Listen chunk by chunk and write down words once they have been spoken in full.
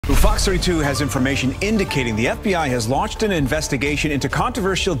Fox 32 has information indicating the FBI has launched an investigation into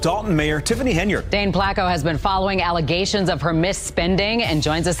controversial Dalton Mayor Tiffany Henyard. Dane Placco has been following allegations of her misspending and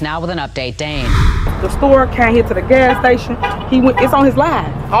joins us now with an update. Dane. The store came here to the gas station. It's on his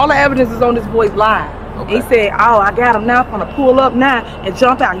live. All the evidence is on this boy's live. Okay. He said, "Oh, I got him now. I'm gonna pull up now," and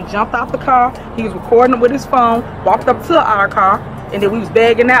jumped out. He jumped off the car. He was recording it with his phone. Walked up to our car, and then we was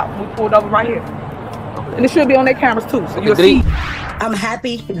bagging out. We pulled over right here. And it should be on their cameras too, so you'll see. I'm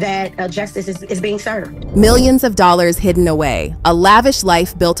happy that justice is being served. Millions of dollars hidden away, a lavish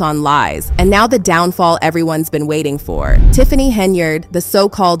life built on lies, and now the downfall everyone's been waiting for. Tiffany Henyard, the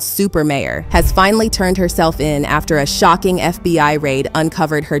so-called super mayor, has finally turned herself in after a shocking FBI raid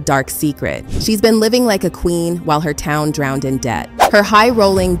uncovered her dark secret. She's been living like a queen while her town drowned in debt. Her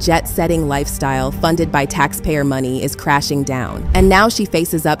high-rolling, jet-setting lifestyle funded by taxpayer money is crashing down, and now she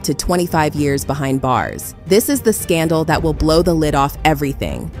faces up to 25 years behind bars. This is the scandal that will blow the lid off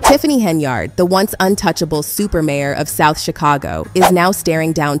everything. Tiffany Henyard, the once untouchable super mayor of South Chicago, is now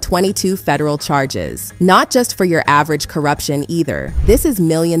staring down 22 federal charges. Not just for your average corruption either. This is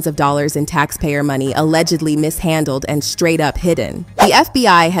millions of dollars in taxpayer money allegedly mishandled and straight up hidden. The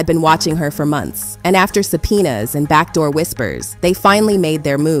FBI had been watching her for months, and after subpoenas and backdoor whispers, they finally made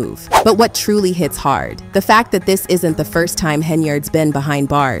their move. But what truly hits hard? The fact that this isn't the first time Henyard's been behind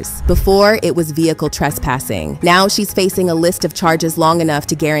bars. Before, it was vehicle trespassing. Now she's facing a list of charges long enough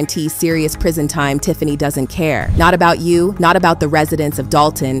to guarantee serious prison time. Tiffany doesn't care. Not about you, not about the residents of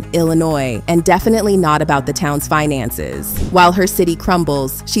Dalton, Illinois, and definitely not about the town's finances. While her city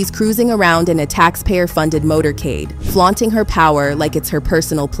crumbles, she's cruising around in a taxpayer-funded motorcade, flaunting her power like it's her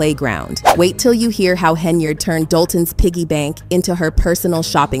personal playground. Wait till you hear how Henyard turned Dalton's piggy bank into her personal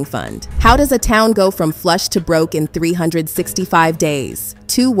shopping fund. How does a town go from flush to broke in 365 days?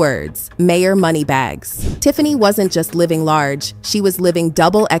 2 words: Mayor Moneybags. Tiffany wasn't just living large, she was living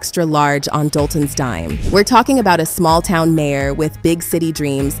double extra large on Dalton's dime. We're talking about a small town mayor with big city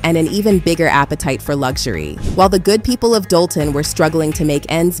dreams and an even bigger appetite for luxury. While the good people of Dalton were struggling to make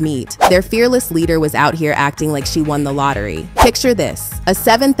ends meet, their fearless leader was out here acting like she won the lottery. Picture this: a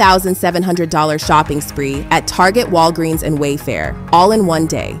 $7,700 shopping spree at Target, Walgreens, and Wayfair, all in one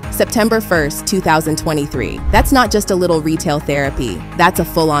day, September 1st, 2023. That's not just a little retail therapy, that's a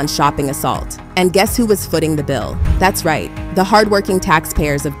full-on shopping assault. And guess who was footing the bill? That's right, the hardworking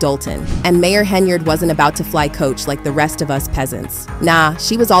taxpayers of Dalton. And Mayor Henyard wasn't about to fly coach like the rest of us peasants. Nah,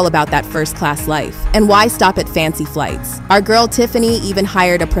 she was all about that first-class life. And why stop at fancy flights? Our girl Tiffany even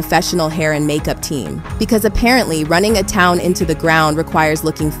hired a professional hair and makeup team. Because apparently running a town into the ground requires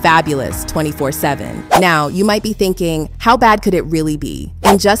looking fabulous 24/7. Now, you might be thinking, how bad could it really be?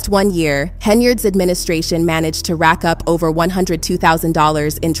 In just 1 year, Henyard's administration managed to rack up over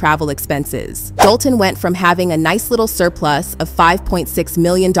 $102,000 in travel expenses. Dalton went from having a nice little surplus of $5.6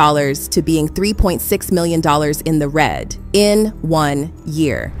 million to being $3.6 million in the red in 1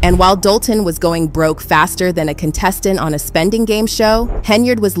 year. And while Dalton was going broke faster than a contestant on a spending game show,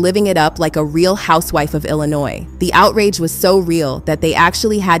 Henyard was living it up like a real housewife of Illinois. The outrage was so real that they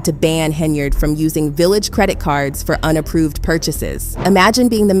actually had to ban Henyard from using Village credit cards for unapproved purchases. Imagine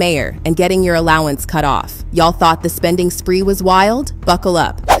being the mayor and getting your allowance cut off. Y'all thought the spending spree was wild? Buckle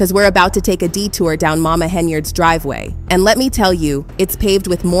up, because we're about to take a detour down Mama Henyard's driveway. And let me tell you, it's paved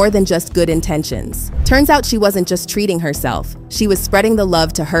with more than just good intentions. Turns out she wasn't just treating herself, she was spreading the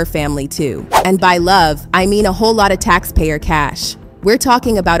love to her family too. And by love, I mean a whole lot of taxpayer cash. We're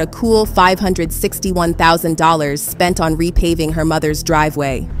talking about a cool $561,000 spent on repaving her mother's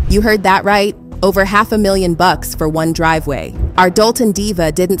driveway. You heard that right? Over $500,000 for one driveway. Our Dalton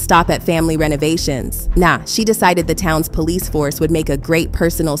diva didn't stop at family renovations. Nah, she decided the town's police force would make a great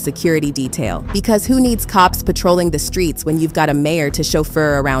personal security detail. Because who needs cops patrolling the streets when you've got a mayor to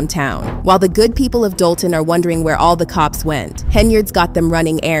chauffeur around town? While the good people of Dalton are wondering where all the cops went, Henyard's got them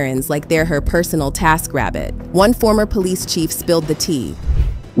running errands like they're her personal TaskRabbit. One former police chief spilled the tea.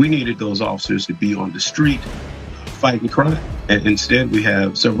 We needed those officers to be on the street fighting crime. And instead, we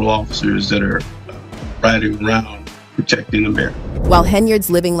have several officers that are riding around protecting the mayor. While Henyard's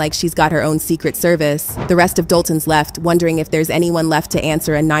living like she's got her own secret service, the rest of Dalton's left wondering if there's anyone left to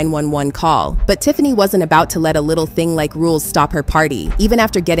answer a 911 call. But Tiffany wasn't about to let a little thing like rules stop her party. Even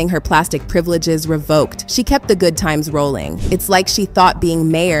after getting her plastic privileges revoked, she kept the good times rolling. It's like she thought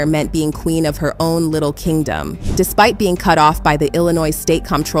being mayor meant being queen of her own little kingdom. Despite being cut off by the Illinois State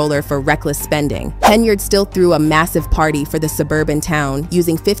Comptroller for reckless spending, Henyard still threw a massive party for the suburban town,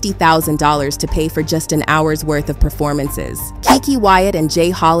 using $50,000 to pay for just an hour's worth of performance performances. Kiki Wyatt and Jay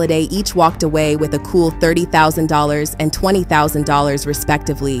Holiday each walked away with a cool $30,000 and $20,000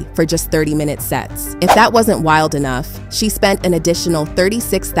 respectively for just 30-minute sets. If that wasn't wild enough, she spent an additional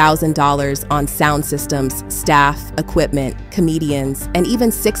 $36,000 on sound systems, staff, equipment, comedians, and even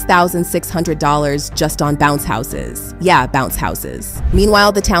 $6,600 just on bounce houses. Yeah, bounce houses.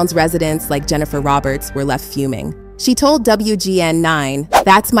 Meanwhile, the town's residents, like Jennifer Roberts, were left fuming. She told WGN9,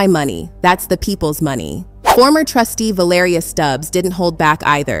 "That's my money. That's the people's money." Former trustee Valeria Stubbs didn't hold back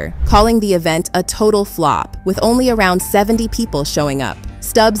either, calling the event a total flop, with only around 70 people showing up.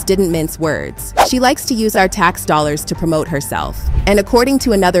 Stubbs didn't mince words. She likes to use our tax dollars to promote herself. And according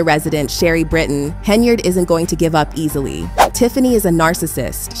to another resident, Sherry Britton, Henyard isn't going to give up easily. Tiffany is a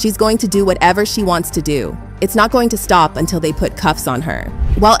narcissist. She's going to do whatever she wants to do. It's not going to stop until they put cuffs on her.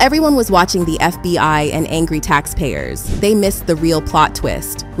 While everyone was watching the FBI and angry taxpayers, they missed the real plot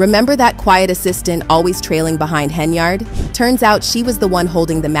twist. Remember that quiet assistant always trailing behind Henyard? Turns out she was the one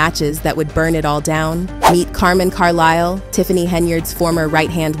holding the matches that would burn it all down. Meet Carmen Carlisle, Tiffany Henyard's former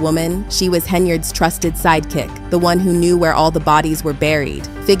right-hand woman. She was Henyard's trusted sidekick, the one who knew where all the bodies were buried.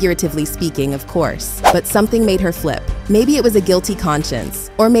 Figuratively speaking, of course. But something made her flip. Maybe it was a guilty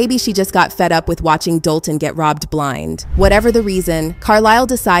conscience, or maybe she just got fed up with watching Dalton get robbed blind. Whatever the reason, Carlisle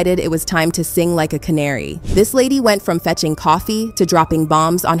decided it was time to sing like a canary. This lady went from fetching coffee to dropping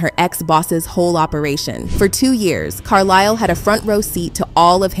bombs on her ex-boss's whole operation. For 2 years, Carlisle had a front row seat to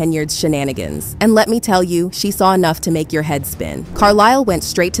all of Henyard's shenanigans. And let me tell you, she saw enough to make your head spin. Carlisle went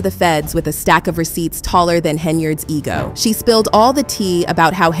straight to the feds with a stack of receipts taller than Henyard's ego. She spilled all the tea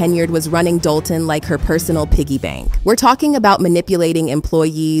about how Henyard was running Dalton like her personal piggy bank. We're talking about manipulating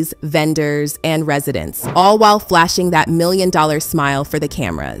employees, vendors, and residents, all while flashing that $1,000,000 smile for the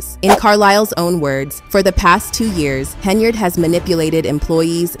cameras. In Carlisle's own words, for the past 2 years, Henyard has manipulated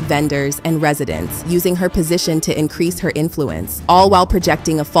employees, vendors, and residents, using her position to increase her influence, all while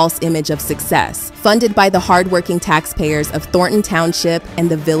projecting a false image of success, funded by the hardworking taxpayers of Thornton Township and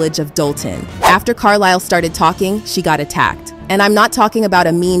the village of Dalton. After Carlisle started talking, she got attacked. And I'm not talking about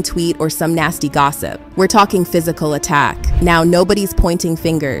a mean tweet or some nasty gossip. We're talking physical attack. Now, nobody's pointing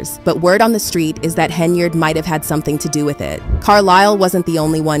fingers, but word on the street is that Henyard might have had something to do with it. Carlisle wasn't the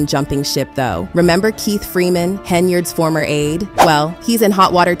only one jumping ship, though. Remember Keith Freeman, Henyard's former aide? Well, he's in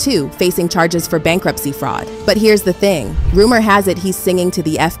hot water too, facing charges for bankruptcy fraud. But here's the thing. Rumor has it he's singing to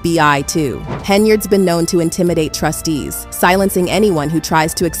the FBI too. Henyard's been known to intimidate trustees, silencing anyone who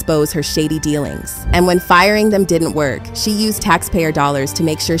tries to expose her shady dealings. And when firing them didn't work, she used taxpayer dollars to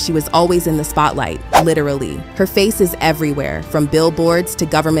make sure she was always in the spotlight, literally. Her face is everywhere, from billboards to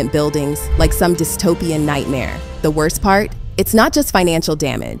government buildings, like some dystopian nightmare. The worst part? It's not just financial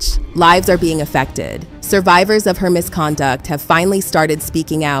damage. Lives are being affected. Survivors of her misconduct have finally started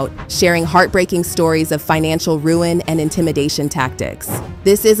speaking out, sharing heartbreaking stories of financial ruin and intimidation tactics.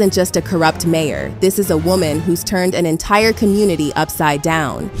 This isn't just a corrupt mayor. This is a woman who's turned an entire community upside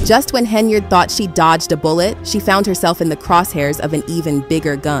down. Just when Henyard thought she dodged a bullet, she found herself in the crosshairs of an even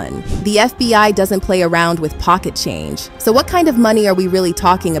bigger gun. The FBI doesn't play around with pocket change. So what kind of money are we really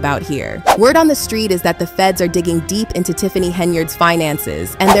talking about here? Word on the street is that the feds are digging deep into Tiffany Henyard's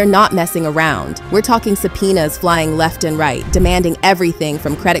finances, and they're not messing around. We're talking subpoenas flying left and right, demanding everything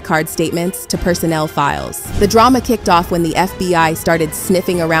from credit card statements to personnel files. The drama kicked off when the FBI started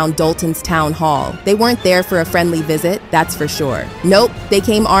sniffing around Dalton's town hall. They weren't there for a friendly visit, that's for sure. Nope, they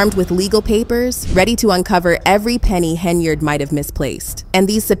came armed with legal papers, ready to uncover every penny Henyard might have misplaced. And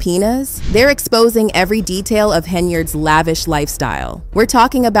these subpoenas? They're exposing every detail of Henyard's lavish lifestyle. We're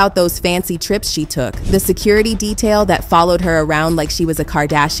talking about those fancy trips she took, the security detail that followed her around like she was a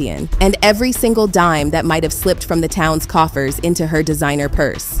Kardashian, and every single dime that might have slipped from the town's coffers into her designer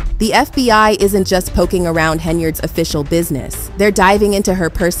purse. The FBI isn't just poking around Henyard's official business. They're diving into her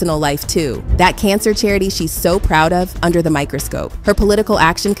personal life too. That cancer charity she's so proud of under the microscope. Her political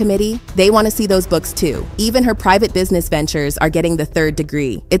action committee, they want to see those books too. Even her private business ventures are getting the third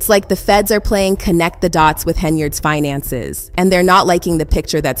degree. It's like the feds are playing connect the dots with Henyard's finances, and they're not liking the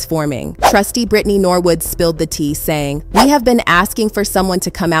picture that's forming. Trustee Brittany Norwood spilled the tea, saying, "We have been asking for someone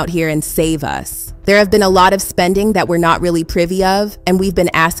to come out here and save us. There have been a lot of spending that we're not really privy of, and we've been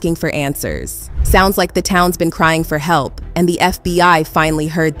asking for answers." Sounds like the town's been crying for help, and the FBI finally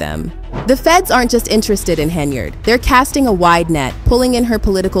heard them. The feds aren't just interested in Henyard. They're casting a wide net, pulling in her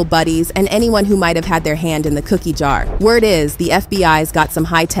political buddies and anyone who might have had their hand in the cookie jar. Word is, the FBI's got some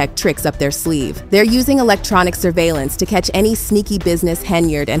high-tech tricks up their sleeve. They're using electronic surveillance to catch any sneaky business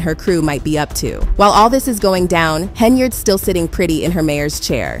Henyard and her crew might be up to. While all this is going down, Henyard's still sitting pretty in her mayor's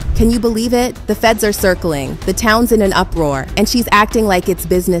chair. Can you believe it? The feds are circling, the town's in an uproar, and she's acting like it's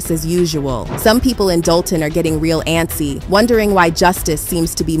business as usual. Some people in Dolton are getting real antsy, wondering why justice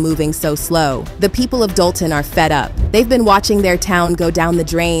seems to be moving so slow. The people of Dolton are fed up. They've been watching their town go down the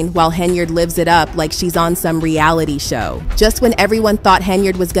drain while Henyard lives it up like she's on some reality show. Just when everyone thought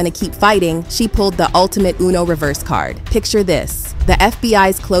Henyard was gonna keep fighting, she pulled the ultimate Uno reverse card. Picture this. The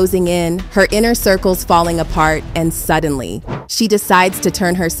FBI's closing in, her inner circle's falling apart, and suddenly, she decides to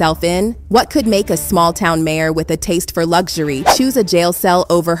turn herself in. What could make a small-town mayor with a taste for luxury choose a jail cell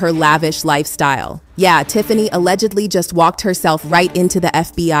over her lavish lifestyle? Yeah, Tiffany allegedly just walked herself right into the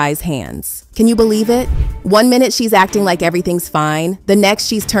FBI's hands. Can you believe it? One minute she's acting like everything's fine, the next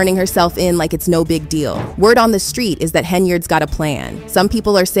she's turning herself in like it's no big deal. Word on the street is that Henyard's got a plan. Some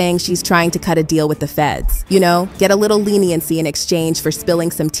people are saying she's trying to cut a deal with the feds. You know, get a little leniency in exchange for spilling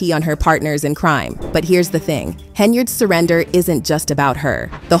some tea on her partners in crime. But here's the thing, Henyard's surrender isn't just about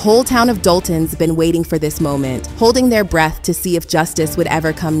her. The whole town of Dolton's been waiting for this moment, holding their breath to see if justice would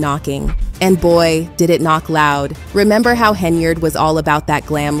ever come knocking. And boy, did it knock loud. Remember how Henyard was all about that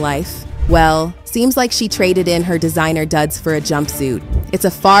glam life? Well, seems like she traded in her designer duds for a jumpsuit. It's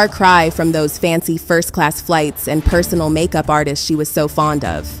a far cry from those fancy first-class flights and personal makeup artists she was so fond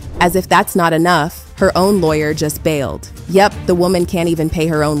of. As if that's not enough, her own lawyer just bailed. Yep, the woman can't even pay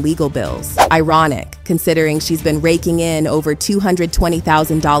her own legal bills. Ironic, considering she's been raking in over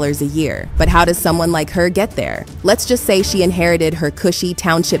 $220,000 a year. But how does someone like her get there? Let's just say she inherited her cushy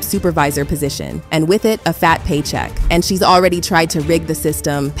township supervisor position, and with it, a fat paycheck. And she's already tried to rig the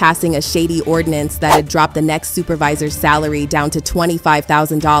system, passing a shady ordinance that had dropped the next supervisor's salary down to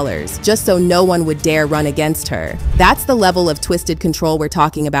 $25,000, just so no one would dare run against her. That's the level of twisted control we're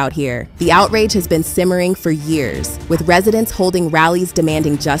talking about here. The outrage has been simmering for years, with residents holding rallies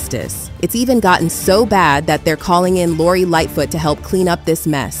demanding justice. It's even gotten so bad that they're calling in Lori Lightfoot to help clean up this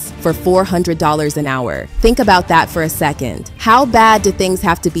mess for $400 an hour. Think about that for a second. How bad do things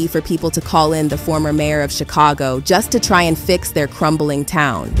have to be for people to call in the former mayor of Chicago just to try and fix their crumbling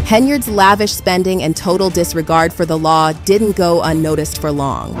town? Henyard's lavish spending and total disregard for the law didn't go unnoticed for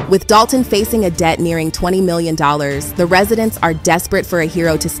long. With Dolton facing a debt nearing $20 million, the residents are desperate for a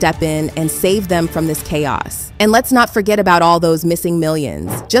hero to step in and save them from this chaos. And let's not forget about all those missing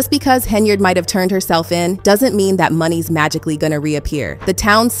millions. Just because Henyard might have turned herself in doesn't mean that money's magically gonna reappear. The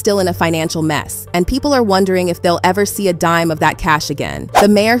town's still in a financial mess, and people are wondering if they'll ever see a dime of that cash again. The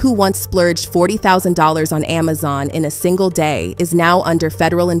mayor who once splurged $40,000 on Amazon in a single day is now under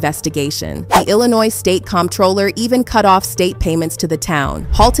federal investigation. The Illinois State Comptroller even cut off state payments to the town,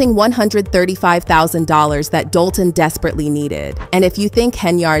 halting $135,000 that Dolton desperately needed. And if you think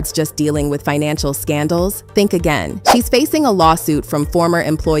Henyard's just dealing with financial scandals, think again. She's facing a lawsuit from former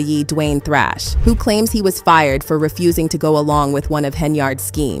employee Dwayne Thrash, who claims he was fired for refusing to go along with one of Henyard's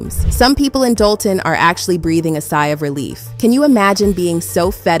schemes. Some people in Dolton are actually breathing a sigh of relief. Can you imagine being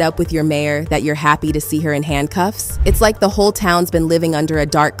so fed up with your mayor that you're happy to see her in handcuffs? It's like the whole town's been living under a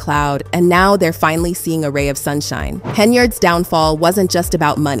dark cloud, and now they're finally seeing a ray of sunshine. Henyard's downfall wasn't just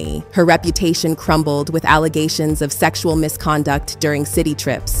about money. Her reputation crumbled with allegations of sexual misconduct during city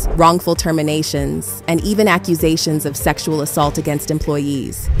trips, wrongful terminations, and even accusations of sexual assault against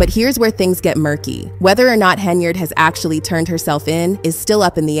employees. But here's where things get murky. Whether or not Henyard has actually turned herself in is still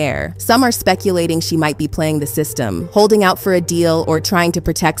up in the air. Some are speculating she might be playing the system, holding out for a deal or trying to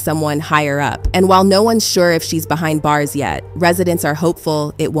protect someone higher up. And while no one's sure if she's behind bars yet, residents are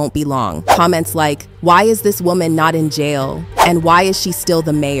hopeful it won't be long. Comments like, "Why is this woman not in jail?" And "Why is she still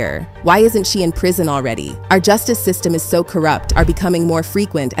the mayor? Why isn't she in prison already?" Our justice system is so corrupt are becoming more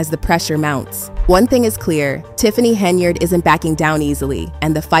frequent as the pressure mounts. One thing is clear, Tiffany Henyard isn't backing down easily,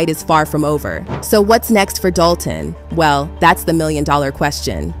 and the fight is far from over. So what's next for Dolton? Well, that's the million-dollar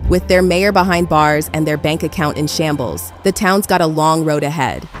question. With their mayor behind bars and their bank account in shambles, the town's got a long road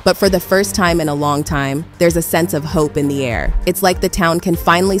ahead. But for the first time in a long time, there's a sense of hope in the air. It's like the town can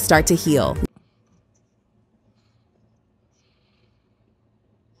finally start to heal.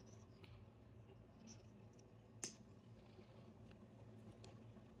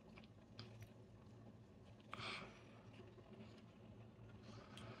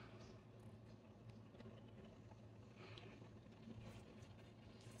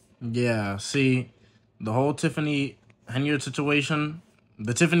 Yeah, see, the whole Tiffany Henyard situation,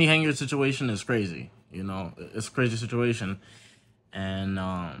 the Tiffany Henyard situation is crazy. You know, it's a crazy situation. And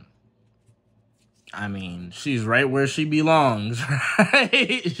I mean, she's right where she belongs,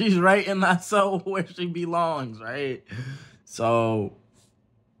 right? She's right in that cell where she belongs, right? So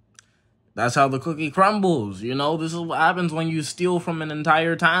that's how the cookie crumbles, you know? This is what happens when you steal from an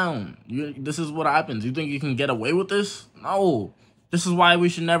entire town. This is what happens. You think you can get away with this? No. This is why we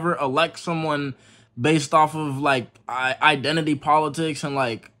should never elect someone based off of, like, identity politics and,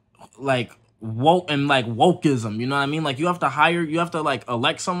 like wokeism, you know what I mean? Like, you have to like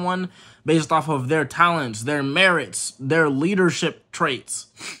elect someone based off of their talents, their merits, their leadership traits,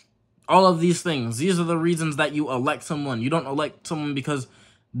 all of these things. These are the reasons that you elect someone. You don't elect someone because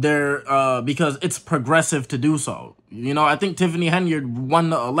because it's progressive to do so. You know, I think Tiffany Henyard won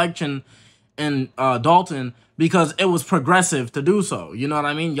the election in Dalton because it was progressive to do so. You know what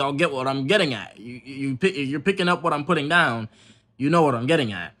I mean? Y'all get what I'm getting at. You're picking up what I'm putting down. You know what I'm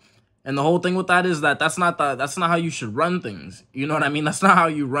getting at. And the whole thing with that is that that's not how you should run things. You know what I mean? That's not how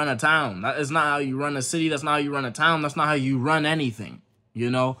you run a town. That is not how you run a city. That's not how you run a town. That's not how you run anything. You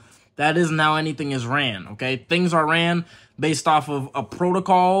know, that isn't how anything is ran. Okay, things are ran based off of a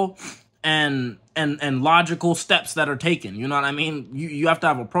protocol and logical steps that are taken. You know what I mean? You have to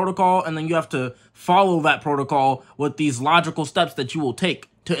have a protocol, and then you have to follow that protocol with these logical steps that you will take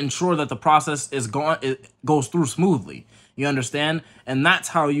to ensure that the process it goes through smoothly. You understand? And that's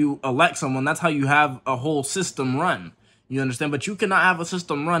how you elect someone. That's how you have a whole system run. You understand? But you cannot have a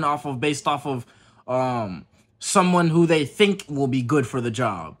system run based off of someone who they think will be good for the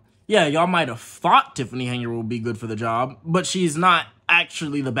job. Yeah, y'all might have thought Tiffany Henyard will be good for the job, but she's not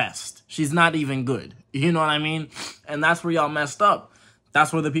actually the best. She's not even good. You know what I mean? And that's where y'all messed up.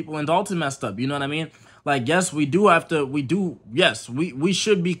 That's where the people in Dalton messed up. You know what I mean? Like, yes, we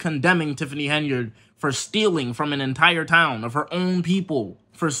should be condemning Tiffany Henyard for stealing from an entire town of her own people,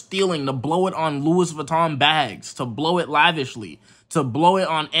 for stealing, to blow it on Louis Vuitton bags, to blow it lavishly, to blow it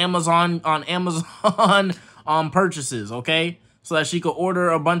on Amazon purchases, okay? So that she could order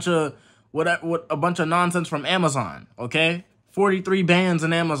a bunch of nonsense from Amazon, okay? 43 bands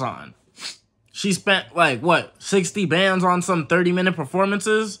in Amazon. She spent, like, what, 60 bands on some 30-minute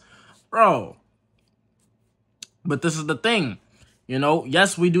performances? Bro. But this is the thing. You know,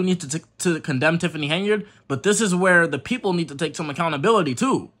 yes, we do need to condemn Tiffany Henyard, but this is where the people need to take some accountability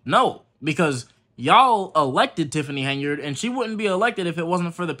too. No, because y'all elected Tiffany Henyard, and she wouldn't be elected if it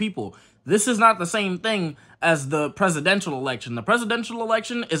wasn't for the people. This is not the same thing as the presidential election. The presidential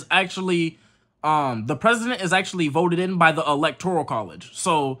election is actually, the president is actually voted in by the Electoral College.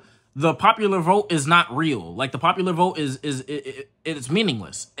 So the popular vote is not real. Like, the popular vote it's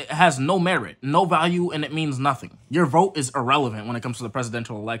meaningless. It has no merit, no value, and it means nothing. Your vote is irrelevant when it comes to the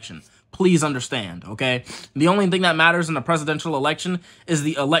presidential election. Please understand, okay? The only thing that matters in the presidential election is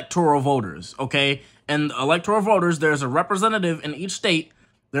the electoral voters, okay? And the electoral voters, there's a representative in each state.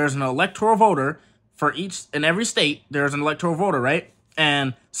 There's an electoral voter for in every state. There's an electoral voter, right?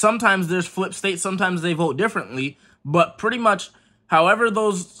 And sometimes there's flip states. Sometimes they vote differently, but pretty much however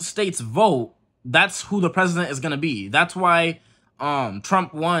those states vote, that's who the president is going to be. That's why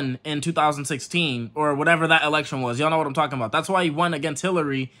Trump won in 2016 or whatever that election was. Y'all know what I'm talking about. That's why he won against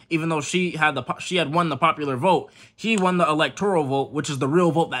Hillary, even though she had won the popular vote. He won the electoral vote, which is the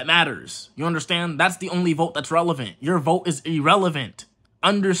real vote that matters. You understand? That's the only vote that's relevant. Your vote is irrelevant.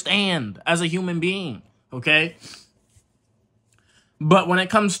 Understand as a human being, okay? But when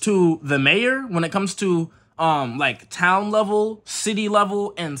it comes to the mayor, when it comes to like town level, city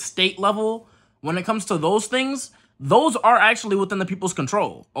level, and state level, when it comes to those things, those are actually within the people's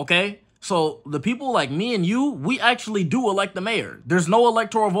control, okay? So the people like me and you, we actually do elect the mayor. There's no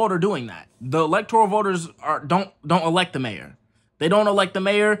electoral voter doing that. The electoral voters don't elect the mayor. They don't elect the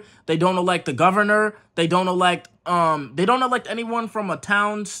mayor. They don't elect the governor. They don't elect anyone from a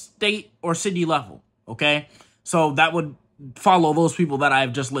town, state, or city level, okay? So that would follow those people that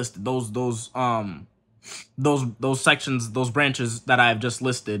I've just listed, those sections, those branches that I've just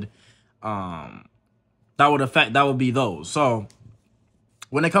listed, that would be those. So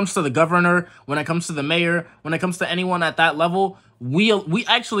when it comes to the governor, when it comes to the mayor, when it comes to anyone at that level, we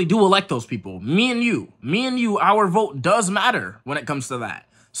actually do elect those people. Me and you, our vote does matter when it comes to that.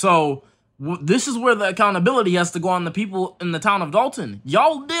 So this is where the accountability has to go on the people in the town of Dalton.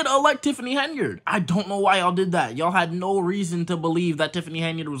 Y'all did elect Tiffany Henyard. I don't know why y'all did that. Y'all had no reason to believe that Tiffany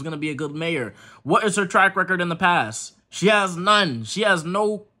Henyard was going to be a good mayor. What is her track record in the past? She has none. She has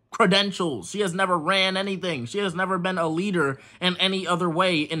no credentials. She has never ran anything. She has never been a leader in any other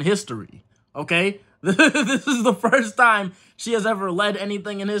way in history. Okay? This is the first time she has ever led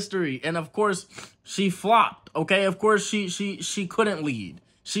anything in history. And of course, she flopped. Okay? Of course, she couldn't lead.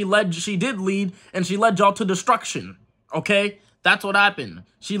 She did lead, and she led y'all to destruction, okay? That's what happened.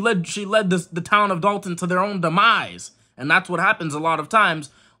 She led the town of Dalton to their own demise. And that's what happens a lot of times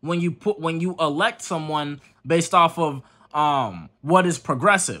when you elect someone based off of what is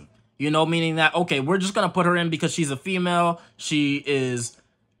progressive. You know, meaning that, okay, we're just going to put her in because she's a female, she is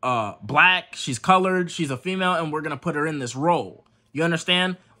black, she's colored, she's a female, and we're going to put her in this role. You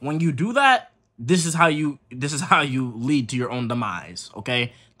understand? When you do that, this is how you lead to your own demise,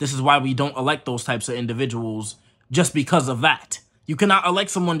 okay? This is why we don't elect those types of individuals just because of that. You cannot elect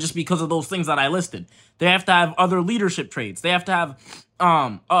someone just because of those things that I listed. They have to have other leadership traits. They have to have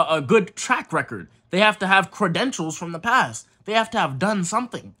a good track record. They have to have credentials from the past. They have to have done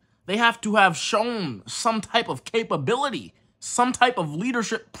something. They have to have shown some type of capability, some type of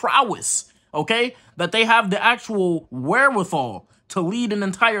leadership prowess, okay? That they have the actual wherewithal to lead an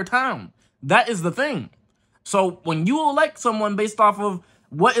entire town. That is the thing. So when you elect someone based off of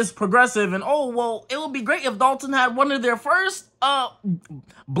what is progressive and, oh, well, it would be great if Dalton had one of their first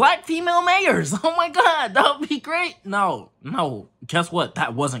black female mayors. Oh, my God, that would be great. No. Guess what?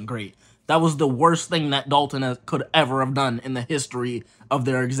 That wasn't great. That was the worst thing that Dalton could ever have done in the history of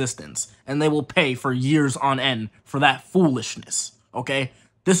their existence. And they will pay for years on end for that foolishness, okay?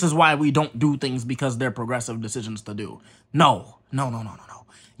 This is why we don't do things because they're progressive decisions to do. No.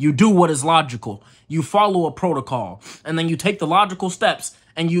 You do what is logical. You follow a protocol, and then you take the logical steps,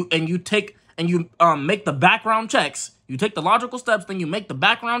 and you make the background checks. You take the logical steps, then you make the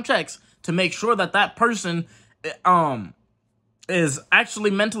background checks to make sure that that person is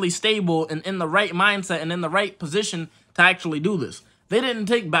actually mentally stable and in the right mindset and in the right position to actually do this. They didn't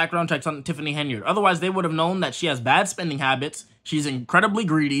take background checks on Tiffany Henyard. Otherwise, they would have known that she has bad spending habits. She's incredibly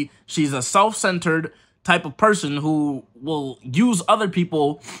greedy. She's a self-centered type of person who will use other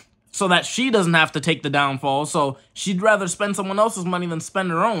people so that she doesn't have to take the downfall. So she'd rather spend someone else's money than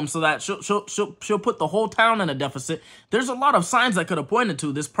spend her own, so that she'll put the whole town in a deficit. There's a lot of signs that could have pointed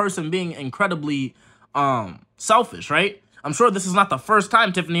to this person being incredibly selfish, right? I'm sure this is not the first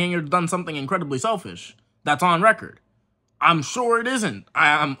time Tiffany Henyard's done something incredibly selfish that's on record. I'm sure it isn't.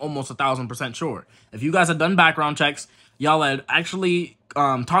 I'm almost 1,000% sure. If you guys had done background checks, y'all had actually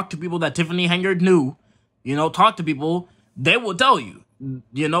talked to people that Tiffany Henyard knew, you know, talk to people, they will tell you,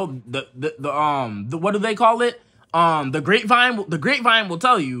 you know, the what do they call it? The grapevine will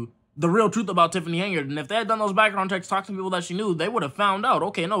tell you the real truth about Tiffany Henyard. And if they had done those background checks, talked to people that she knew, they would have found out,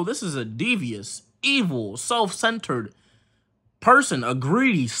 okay, no, this is a devious, evil, self-centered person, a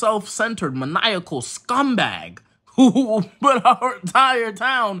greedy, self-centered, maniacal scumbag who put our entire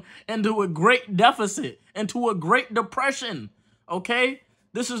town into a great deficit, into a great depression, okay?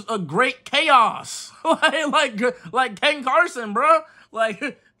 This is a great chaos. like Ken Carson, bro.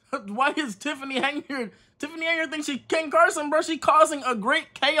 Like, why is Tiffany Henyard thinks she Ken Carson, bro? She causing a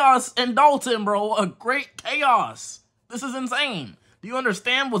great chaos in Dalton, bro. A great chaos. This is insane. Do you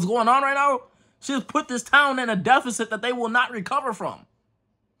understand what's going on right now? She has put this town in a deficit that they will not recover from.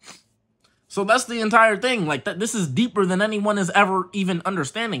 So that's the entire thing. Like, this is deeper than anyone is ever even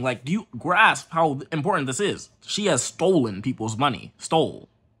understanding. Like, do you grasp how important this is? She has stolen people's money.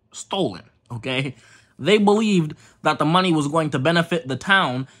 Stolen, okay? They believed that the money was going to benefit the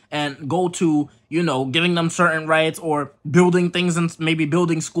town and go to, you know, giving them certain rights or building things and maybe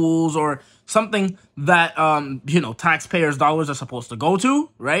building schools or something that, you know, taxpayers' dollars are supposed to go to,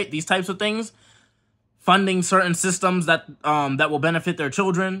 right? These types of things. Funding certain systems that will benefit their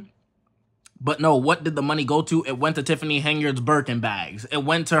children. But no, what did the money go to? It went to Tiffany Henyard's Birkin bags. It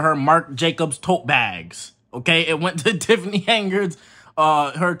went to her Marc Jacobs tote bags. Okay? It went to Tiffany Henyard's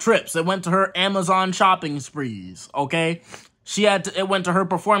her trips. It went to her Amazon shopping sprees. Okay? It went to her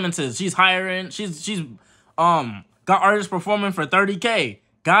performances. She's hiring, she's got artists performing for $30K.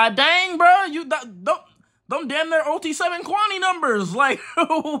 God dang, bro. Them damn near OT7 Kwani numbers. Like,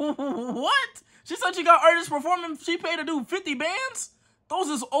 what? She said she got artists performing, she paid to do 50 bands? Those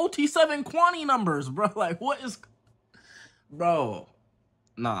is OT7 Kwani numbers, bro. Like, what is... Bro.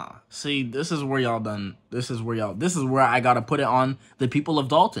 Nah. See, this is where y'all done... This is where I gotta put it on the people of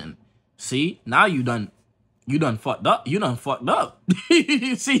Dalton. See? Now you done fucked up. You done fucked up.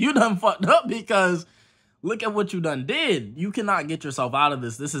 See, you done fucked up because look at what you done did. You cannot get yourself out of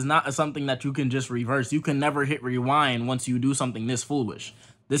this. This is not something that you can just reverse. You can never hit rewind once you do something this foolish.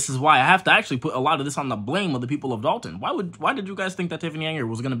 This is why I have to actually put a lot of this on the blame of the people of Dalton. Why did you guys think that Tiffany Henyard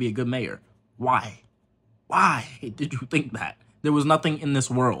was going to be a good mayor? Why? Why did you think that? There was nothing in this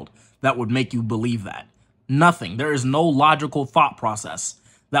world that would make you believe that. Nothing. There is no logical thought process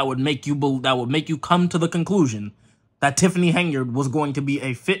that would make you come to the conclusion that Tiffany Henyard was going to be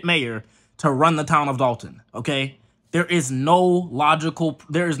a fit mayor to run the town of Dalton. Okay? There is no logical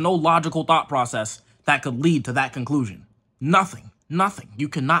thought process that could lead to that conclusion. Nothing. Nothing. You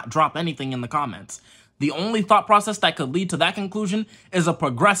cannot drop anything in the comments. The only thought process that could lead to that conclusion is a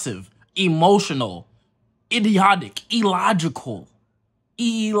progressive, emotional, idiotic, illogical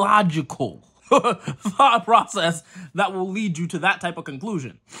thought process that will lead you to that type of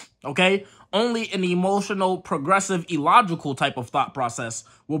conclusion, okay? Only an emotional, progressive, illogical type of thought process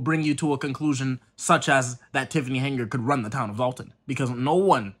will bring you to a conclusion such as that Tiffany Henyard could run the town of Dalton, because no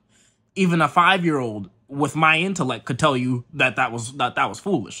one, even a 5-year-old with my intellect, could tell you that that was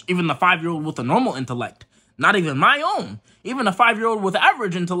foolish. Even the 5-year-old with a normal intellect, not even my own, even a 5-year-old with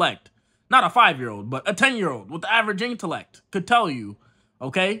average intellect, not a 5-year-old, but a 10-year-old with average intellect could tell you,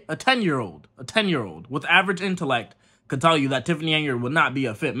 okay? A 10-year-old with average intellect could tell you that Tiffany Henyard would not be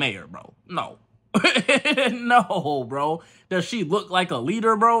a fit mayor, bro. No. No, bro. Does she look like a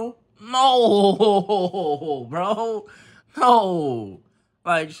leader, bro? No, bro. No.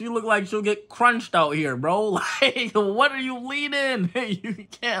 Like, she look like she'll get crunched out here, bro. Like, what are you leading? You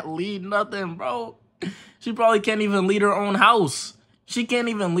can't lead nothing, bro. She probably can't even lead her own house. She can't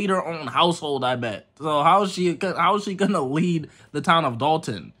even lead her own household, I bet. So how is she gonna lead the town of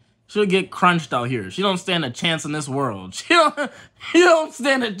Dalton? She'll get crunched out here. She don't stand a chance in this world. She don't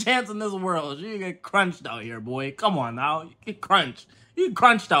stand a chance in this world. She get crunched out here, boy. Come on now. You get crunched. You get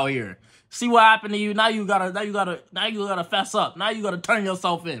crunched out here. See what happened to you? Now you gotta fess up. Now you gotta turn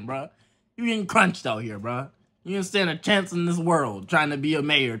yourself in, bruh. You getting crunched out here, bruh. You didn't stand a chance in this world trying to be a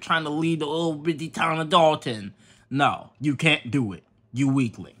mayor, trying to lead the little bitty town of Dalton. No, you can't do it. You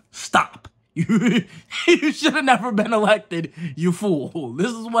weakling. Stop. You should have never been elected, you fool.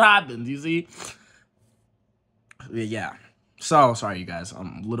 This is what happens, you see? Yeah. So, sorry, you guys.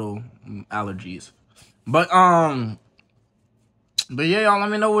 Little allergies. But yeah, y'all, let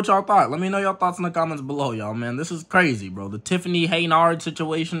me know what y'all thought. Let me know your thoughts in the comments below, y'all, man. This is crazy, bro. The Tiffany Henyard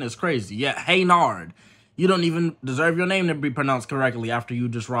situation is crazy. Yeah, Henyard. You don't even deserve your name to be pronounced correctly after you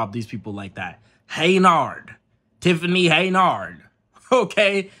just robbed these people like that. Henyard. Tiffany Henyard.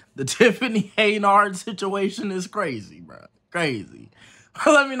 Okay? The Tiffany Henyard situation is crazy, bro. Crazy.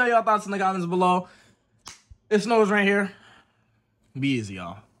 Let me know your thoughts in the comments below. It snows right here. Be easy,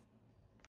 y'all.